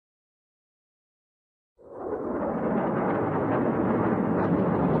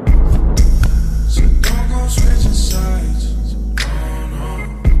So don't go switching sides. Oh no,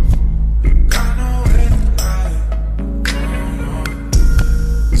 got nowhere to hide. Oh no,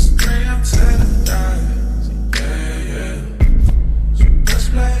 it's 3MTILLIDIE. Yeah, yeah. So let's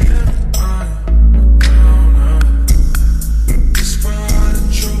play in mine. No, no. This for all the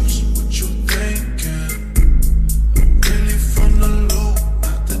troops. What you thinking? I'm really from the loop,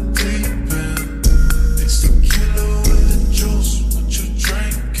 not the deep end. It's the killer with the juice. What you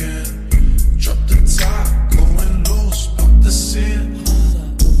drinking? Drop the top, going loose, pop the scene.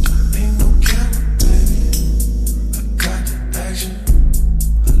 Ain't no camera, baby. I got the action.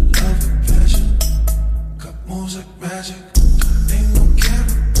 I love the passion. Got moves like magic.